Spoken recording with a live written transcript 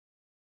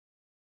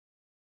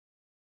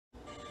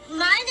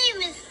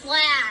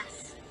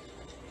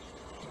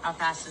How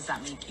fast does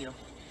that make you?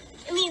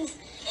 It means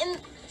it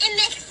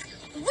makes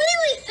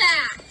really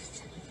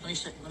fast.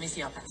 Let me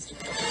see how fast you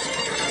go.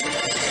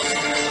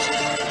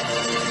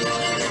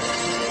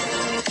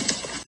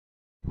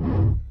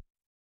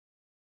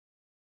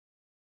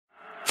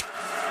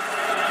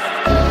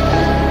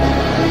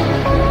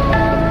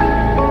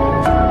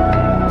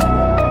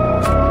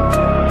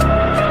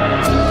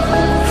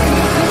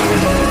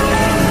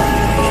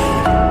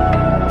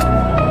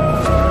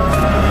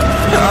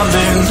 I've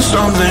been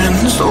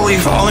stumbling, slowly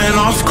falling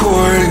off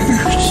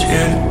course,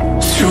 yeah.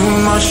 Too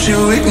much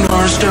to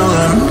ignore, still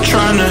I'm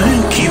trying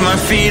to keep my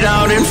feet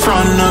out in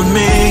front of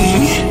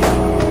me.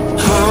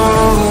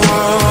 Oh,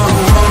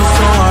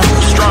 so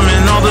I'm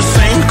strumming all the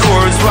same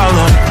chords while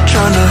I'm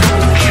trying to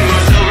keep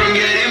myself from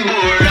getting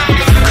bored.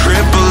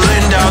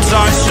 Crippling doubts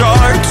I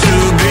start to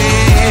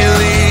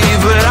believe,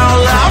 but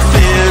I'll laugh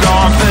it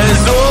off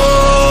as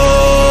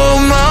all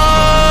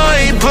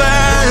my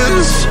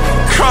plans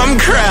come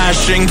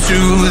crashing to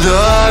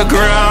the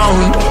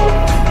ground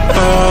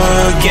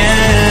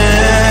again.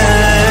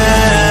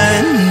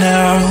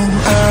 Now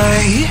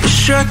I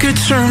wish I could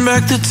turn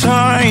back the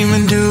time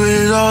and do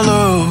it all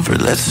over.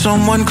 Let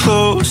someone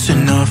close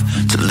enough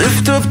to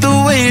lift up the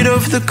weight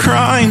of the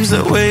crimes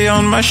that weigh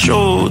on my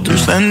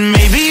shoulders. Then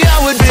maybe I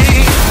would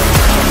be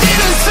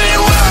innocent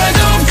where I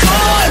don't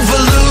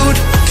convolute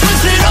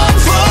twisted up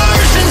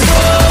versions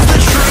of the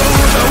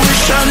truth. I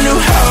wish I knew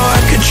how I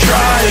could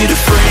try to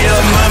free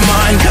up my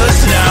mind,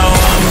 'cause now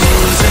I'm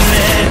losing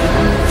it.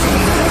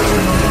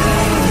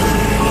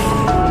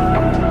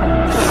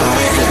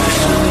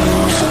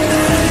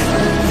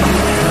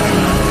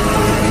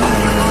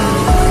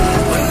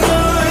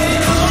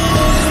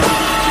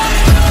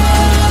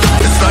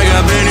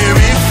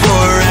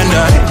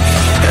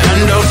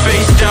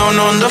 Face down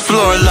on the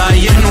floor,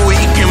 lying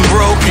weak and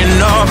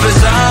broken up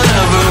as I'll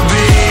ever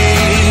be.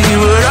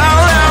 But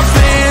I'll laugh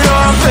it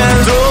off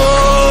as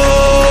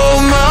all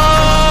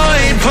my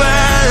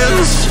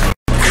plans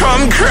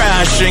come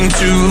crashing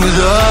to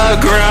the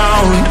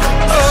ground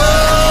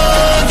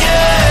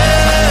again.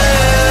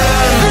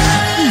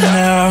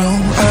 Now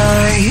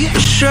I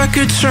wish I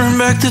could turn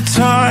back the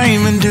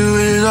time and do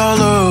it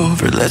all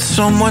over. Let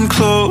someone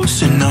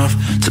close enough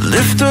to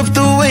lift up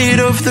the weight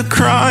of the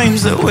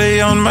crimes that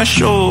weigh on my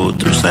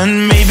shoulders.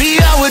 Then maybe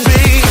I would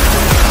be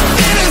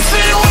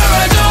innocent where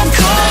I don't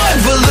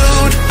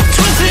convolute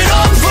twisted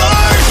up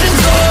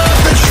versions of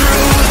the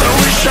truth. I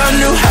wish I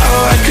knew how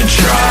I could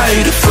try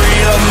to free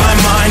up my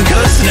mind,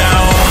 'cause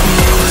now I'm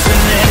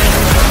losing it.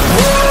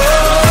 Whoa,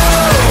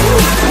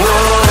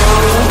 whoa,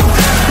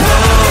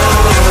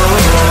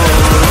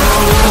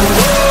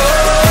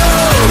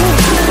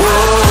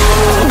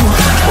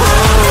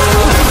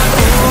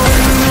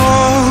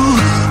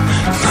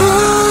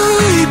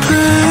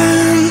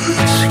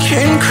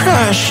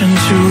 crashing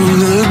to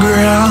the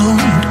ground,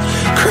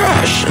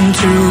 crashing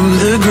to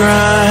the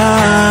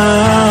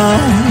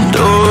ground.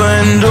 Oh,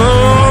 and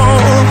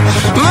all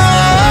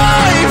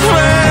my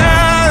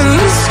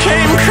plans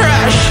came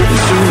crashing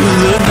to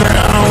the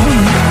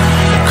ground,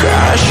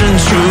 crashing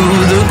to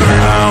the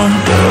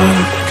ground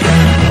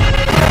again.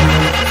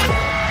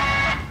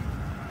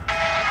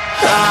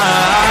 I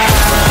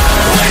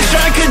wish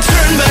I could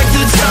turn back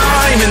the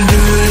time and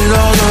do it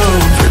all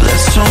over.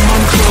 Let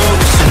someone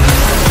close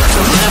enough to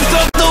lift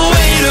up the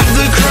weight of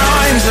the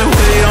crimes that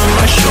weigh on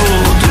my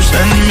shoulders.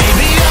 And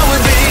maybe I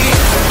would be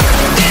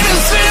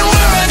innocent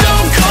where I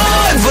don't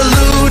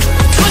convolute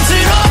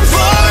twisted up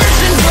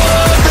versions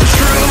of the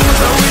truth.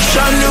 I wish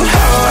I knew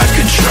how I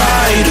could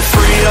try to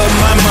free up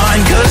my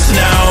mind, 'cause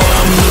now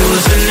I'm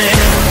losing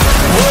it.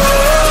 Whoa,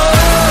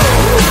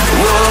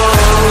 whoa,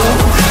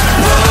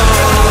 whoa,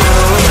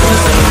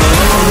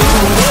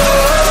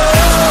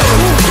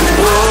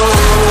 whoa.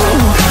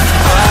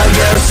 I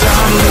guess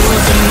I'm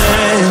losing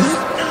it.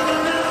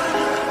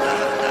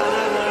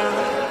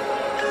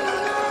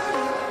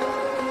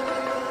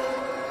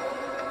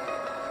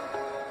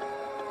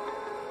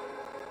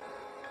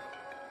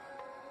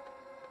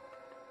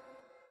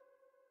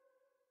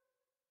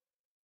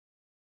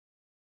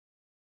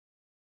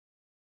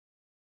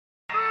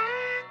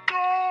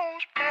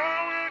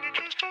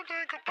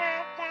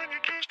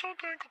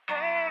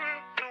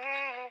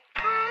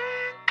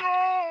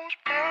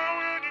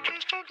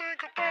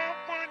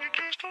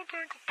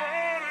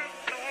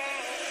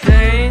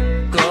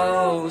 Pain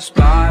goes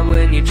by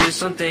when you just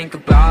don't think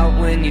about,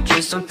 when you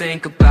just don't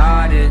think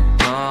about it,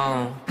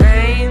 no.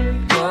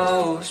 Pain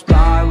goes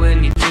by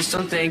when you just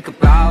don't think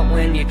about,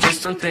 when you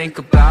just don't think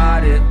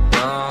about it,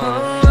 no.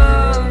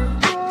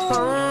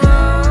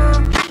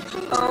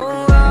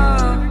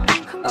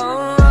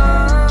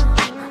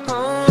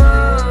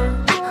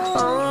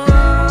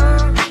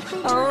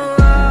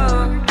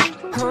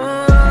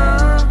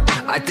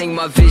 I think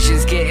my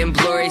vision's getting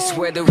blurry,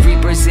 swear the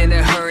Reaper's in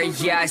a hurry.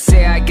 Yeah, I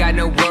say I got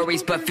no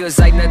worries, but feels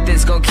like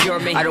nothing's gonna cure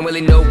me. I don't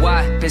really know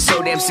why, been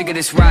so damn sick of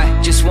this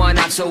ride. Just one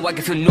off so I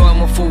can feel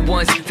normal for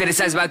once.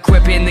 Fantasize about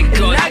gripping the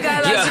gun. And I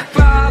got lots of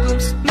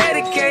problems,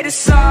 medicated to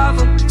solve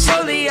them.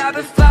 Slowly I've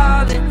been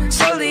falling,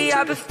 slowly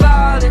I've been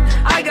falling.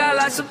 I got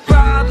lots of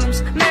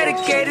problems,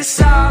 to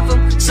solve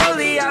them.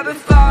 Slowly I've been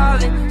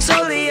falling,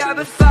 slowly I've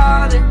been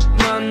falling.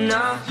 No,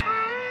 no.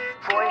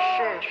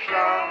 Voices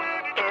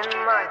loud in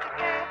my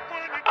head,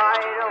 I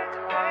don't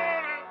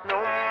want no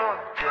more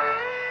dread.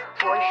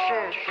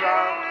 Voices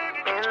loud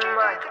in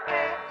my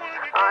head,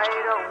 I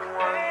don't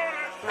want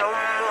no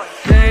more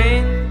dread.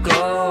 Pain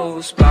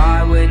goes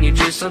by when you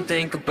just don't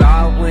think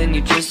about, when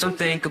you just don't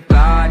think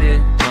about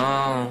it,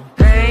 no.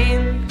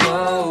 Pain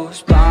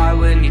goes by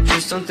when you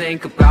just don't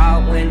think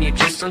about, when you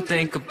just don't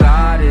think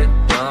about it,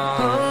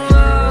 no.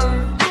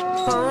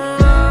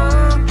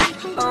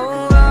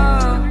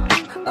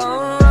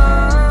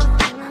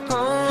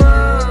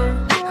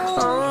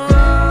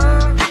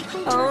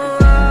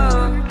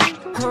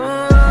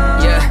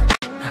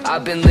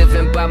 I've been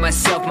living by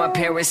myself, my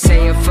parents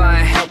saying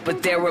find help,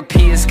 but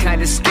therapy is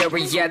kinda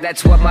scary, yeah,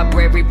 that's what my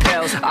brain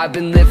repels. I've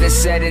been living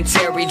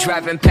sedentary,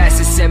 driving past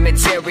the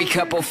cemetery,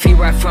 couple feet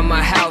right from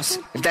my house.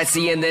 If that's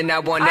the end, then I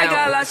want out. I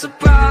got lots of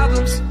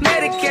problems,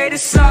 medicated,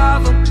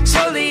 solve them.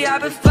 Slowly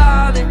I've been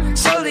falling,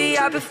 slowly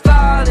I've been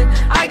falling.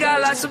 I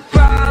got lots of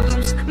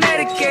problems,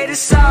 medicated,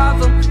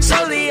 solve them.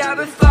 Slowly I've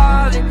been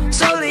falling,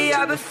 slowly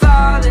I've been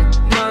falling.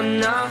 No,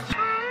 no.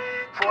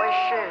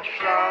 Voices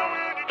loud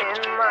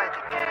in my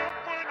head,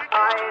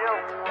 I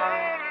don't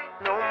want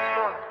no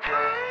more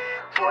dread.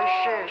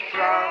 Voices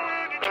loud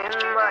in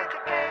my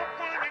head,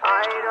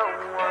 I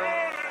don't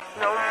want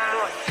no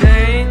more dread.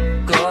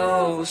 Pain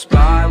goes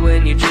by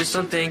when you just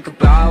don't think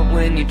about,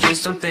 when you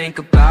just don't think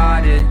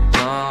about it,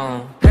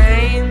 no.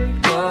 Pain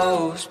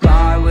goes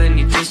by when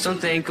you just don't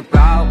think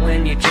about,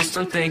 when you just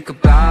don't think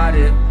about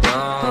it,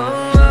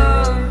 no.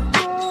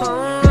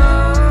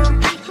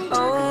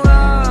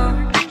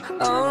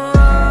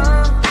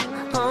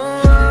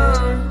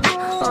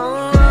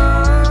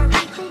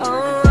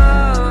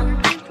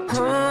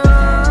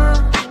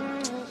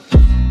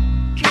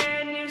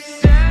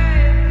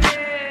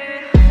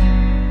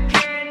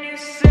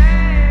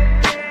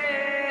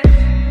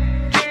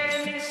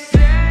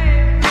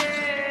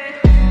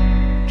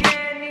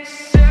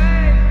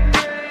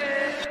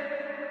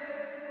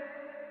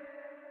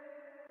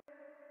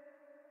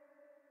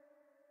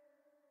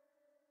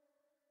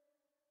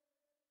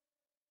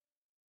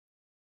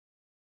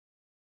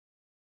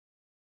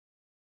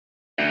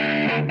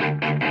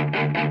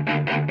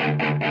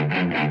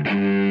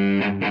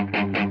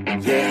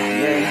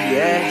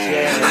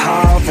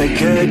 All the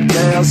good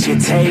girls you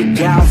take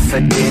out for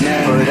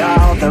dinner, but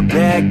all the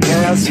bad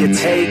girls you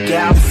take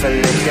out for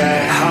liquor.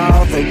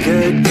 All the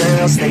good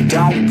girls, they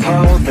don't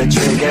pull the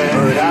trigger,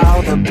 but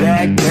all the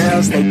bad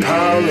girls, they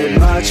pull it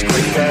much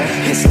quicker.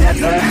 It's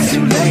never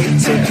too late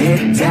to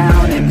get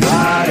down and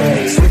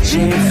party,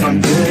 switching from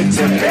good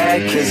to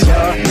bad, cause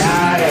you're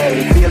not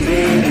a. Feel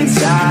it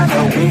inside,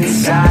 oh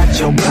inside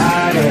your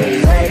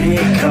body. Let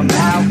it come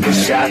out with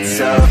shots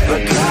of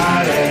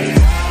Bacardi.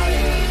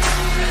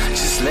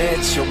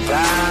 Let your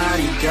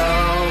body go.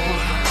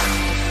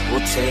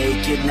 We'll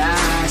take it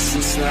nice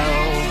and slow.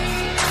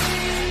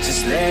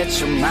 Just let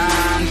your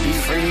mind be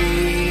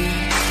free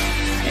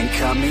and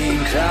come in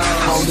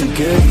close. All the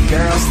good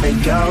girls, they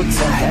go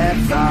to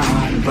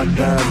heaven, but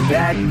the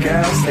bad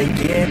girls, they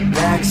get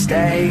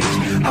backstage.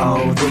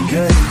 Oh, the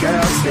good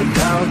girls, they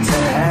go to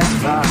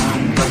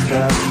heaven, but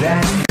the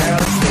bad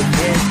girls, they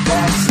get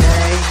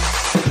backstage.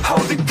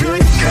 All the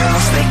good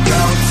girls, they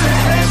go to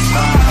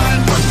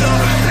heaven, but the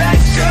bad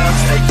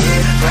girls, they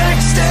get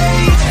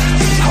backstage.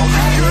 All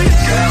the good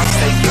girls,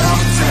 they go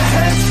to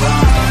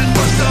heaven,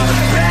 but the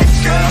bad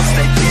girls,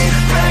 they get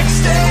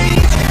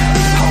backstage.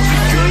 All the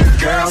good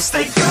girls,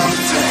 they go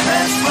to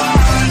heaven,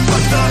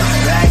 but the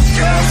bad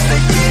girls,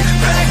 they get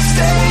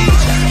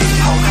backstage.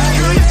 All the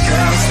good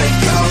girls, they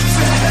go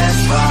to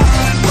heaven,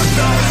 but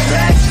the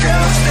bad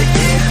girls, they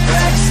get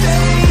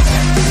backstage.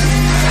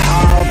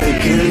 All the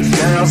good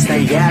girls,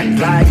 they act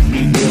like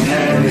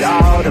beginners.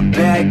 All the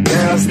bad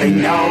girls, they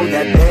know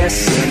that they're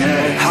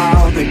sinners.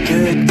 All the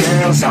good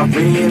girls are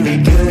really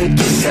good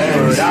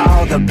kissers, but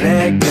all the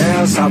bad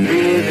girls are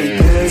really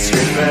good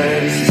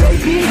strippers.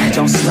 Baby,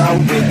 don't slow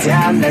it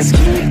down, let's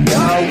keep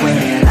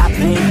going. I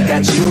think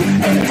that you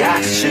and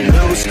I should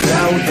lose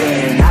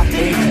clothing. I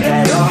think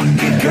that all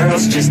good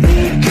girls just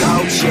need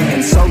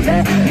coaching. So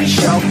let me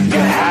show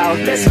you how,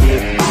 let's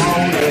get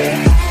on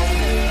it.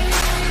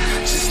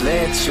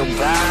 Let your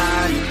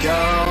body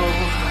go.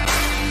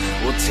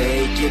 We'll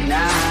take it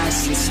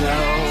nice and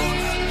slow.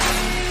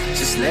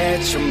 Just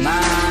let your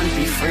mind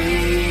be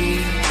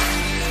free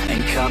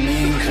and come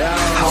in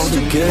close. All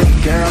the good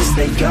girls,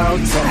 they go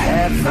to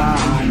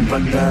heaven,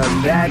 but the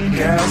bad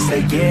girls,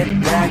 they get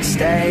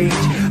backstage.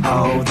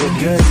 Oh, the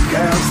good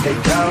girls, they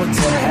go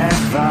to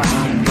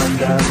heaven, but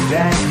the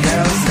bad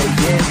girls, they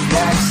get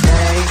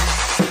backstage.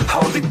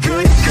 All the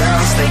good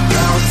girls, they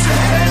go to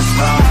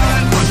heaven,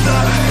 but the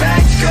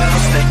bad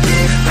girls, they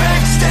get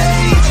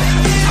backstage.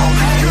 All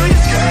the good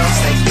girls,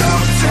 they go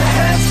to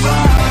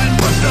heaven,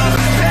 but the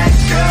bad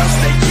girls,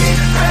 they get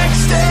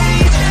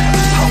backstage.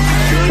 All the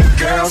good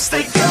girls,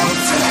 they go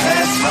to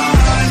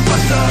heaven,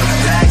 but the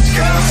bad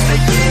girls, they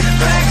get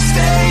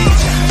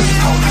backstage.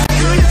 All the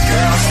good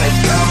girls, they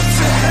go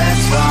to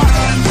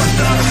heaven, but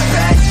the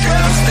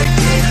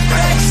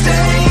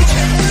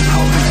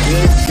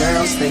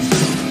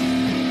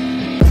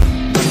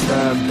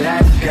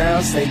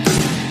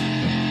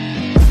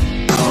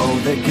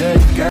the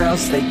good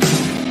girls, they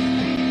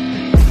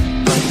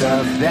but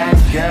the bad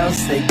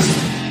girls,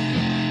 they